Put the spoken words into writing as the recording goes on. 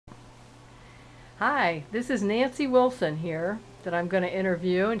Hi, this is Nancy Wilson here that I'm going to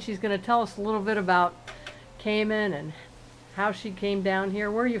interview, and she's going to tell us a little bit about Cayman and how she came down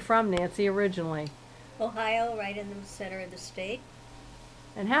here. Where are you from, Nancy, originally? Ohio, right in the center of the state.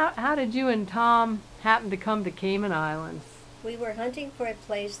 And how did you and Tom happen to come to Cayman Islands? We were hunting for a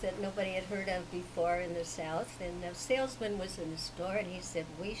place that nobody had heard of before in the South, and the salesman was in the store, and he said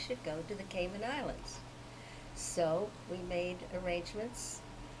we should go to the Cayman Islands. So we made arrangements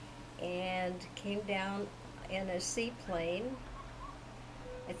and came down in a seaplane.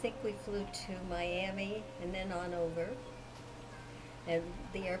 I think we flew to Miami and then on over. And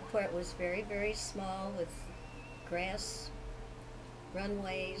the airport was very, very small with grass,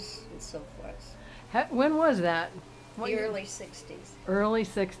 runways, and so forth. When was that? The early 60s. Early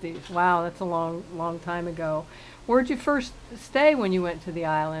 60s. Wow, that's a long time ago. Where'd you first stay when you went to the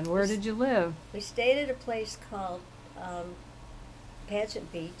island? Where did you live? We stayed at a place called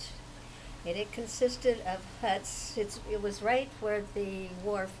Pageant Beach, and it consisted of huts. It was right where the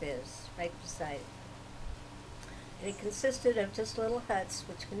wharf is, right beside it. And it consisted of just little huts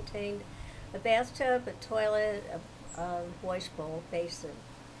which contained a bathtub, a toilet, a wash bowl, basin.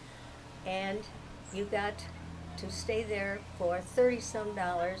 And you got to stay there for $30-some,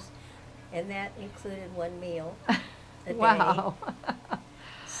 and that included one meal a day. Wow.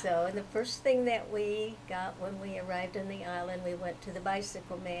 So, and the first thing that we got when we arrived on the island, we went to the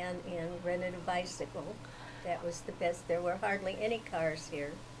bicycle man and rented a bicycle. That was the best. There were hardly any cars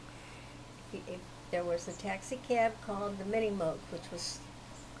here. There was a taxi cab called the Mini Moke, which was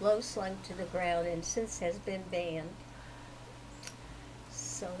low slung to the ground and since has been banned.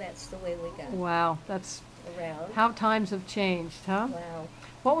 So that's the way we got Wow, that's around. how times have changed, huh? Wow.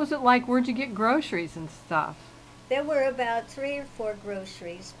 What was it like? Where'd you get groceries and stuff? There were about 3 or 4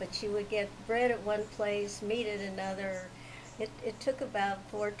 groceries, but you would get bread at one place, meat at another. It took about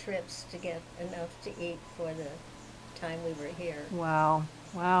 4 trips to get enough to eat for the time we were here. Wow,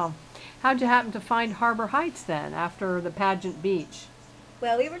 wow. How'd you happen to find Harbor Heights then, after the Pageant Beach?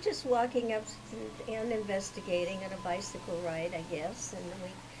 Well, we were just walking up and investigating on a bicycle ride, I guess, and we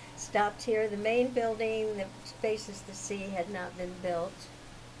stopped here. The main building that faces the sea had not been built,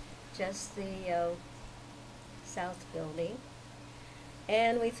 just the south building,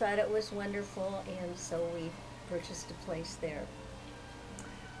 and we thought it was wonderful, and so we purchased a place there.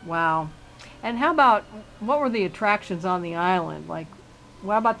 Wow. And how about, what were the attractions on the island? Like,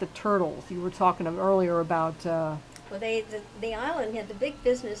 what about the turtles? You were talking earlier about, Well, the island had the big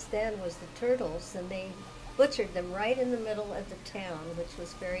business then was the turtles, and they butchered them right in the middle of the town, which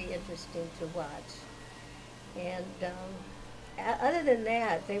was very interesting to watch. And other than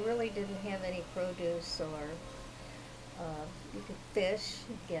that, they really didn't have any produce, or you could fish,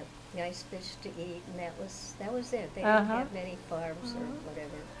 get nice fish to eat, and that was it. They didn't have many farms or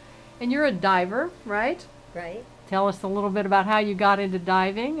whatever. and you're a diver, right? Right? Tell us a little bit about how you got into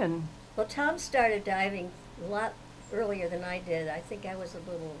diving and... Well, Tom started diving a lot earlier than I did. I think I was a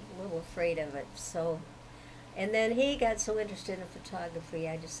little afraid of it. So, and then he got so interested in photography,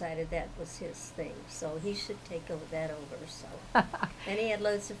 I decided that was his thing. So he should take that over. So, and he had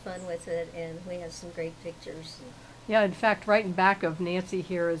loads of fun with it, and we have some great pictures. Yeah, in fact, right in back of Nancy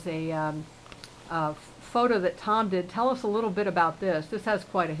here is a photo that Tom did. Tell us a little bit about this. This has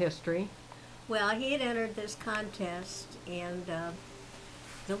quite a history. Well, he had entered this contest, and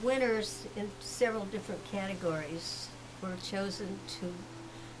the winners in several different categories were chosen to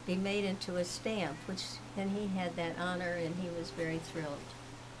be made into a stamp, and he had that honor, and he was very thrilled.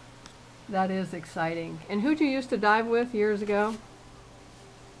 That is exciting. And who'd you used to dive with years ago?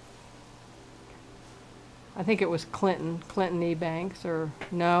 I think it was Clinton Ebanks, or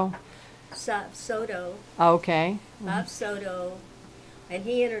no? Soto, Okay. Bob Soto, and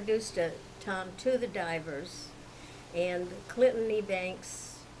he introduced Tom to the divers. And Clinton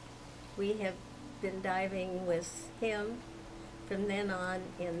Ebanks, we have been diving with him from then on,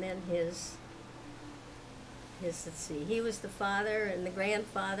 and then his let's see, he was the father and the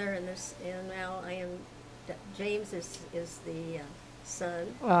grandfather, and now I am, James is the son,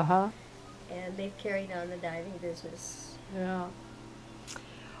 Uh-huh. and they've carried on the diving business. Yeah.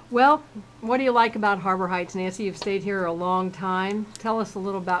 Well, what do you like about Harbor Heights, Nancy? You've stayed here a long time. Tell us a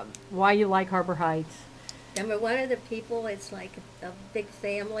little about why you like Harbor Heights. Number one are the people. It's like a big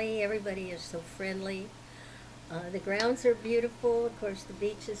family. Everybody is so friendly. The grounds are beautiful. Of course, the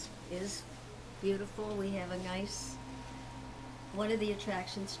beach is beautiful. We have a nice, one of the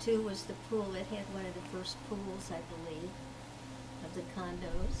attractions too was the pool. It had one of the first pools, I believe, of the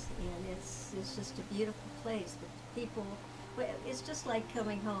condos, and it's just a beautiful place. But the people, well, it's just like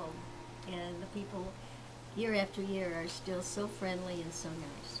coming home, and the people year after year are still so friendly and so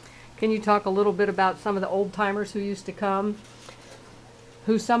nice. Can you talk a little bit about some of the old timers who used to come?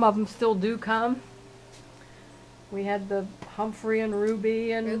 Who some of them still do come? We had the Humphrey and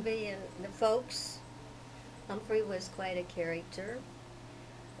Ruby and the folks. Humphrey was quite a character,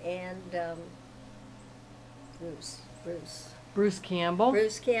 and Bruce Campbell.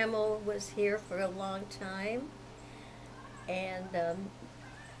 Bruce Campbell was here for a long time, and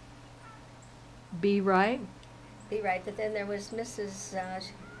Be right. but then there was Mrs.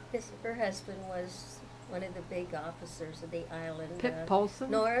 Her husband was one of the big officers of the island. Pip Polson?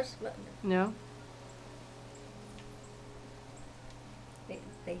 Norris. No.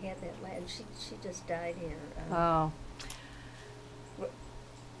 They had that land. She just died here. Oh.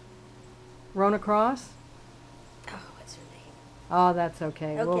 Rona Cross? Oh, what's her name? Oh, that's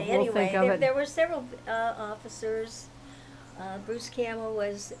okay. Okay, We'll anyway, think of it. there were several officers. Bruce Campbell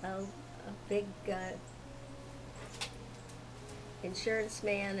was a big insurance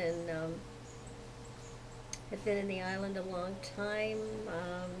man and had been in the island a long time.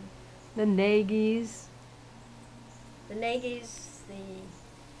 The Nagys. The Nagys,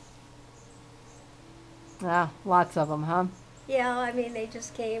 Lots of them, huh? yeah, I mean, they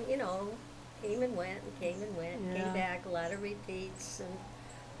just came, came and went and came and went, Yeah. came back, a lot of repeats, and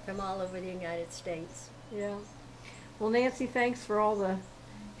from all over the United States. Yeah. Well, Nancy, thanks for all the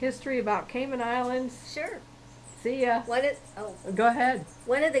history about Cayman Islands. Sure. See ya. Go ahead.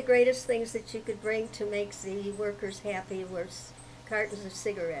 One of the greatest things that you could bring to make the workers happy was cartons of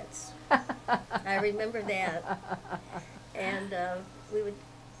cigarettes. I remember that. And we would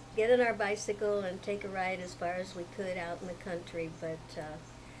get on our bicycle and take a ride as far as we could out in the country, but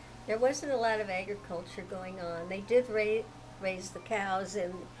there wasn't a lot of agriculture going on. They did raise the cows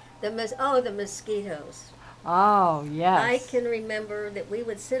and the mosquitoes. Oh, yes. I can remember that we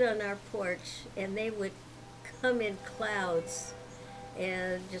would sit on our porch and they would come in clouds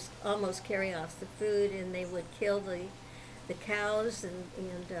and just almost carry off the food, and they would kill the cows and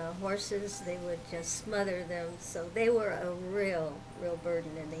horses. They would just smother them, so they were a real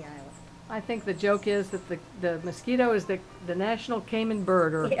burden in the island. I think the joke is that the mosquito is the national Cayman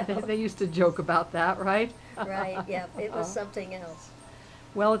bird, or Yeah. they used to joke about that, right? Right, yeah, it was something else.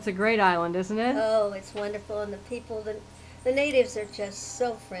 Well, it's a great island, isn't it? Oh, it's wonderful, and the people, the natives are just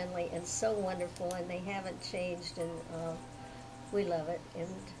so friendly and so wonderful, and they haven't changed, and we love it.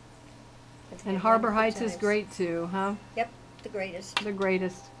 And Harbor wonderful Heights is times. great too, huh? Yep, the greatest. The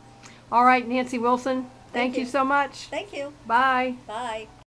greatest. All right, Nancy Wilson, thank you you. so much. Thank you. Bye. Bye.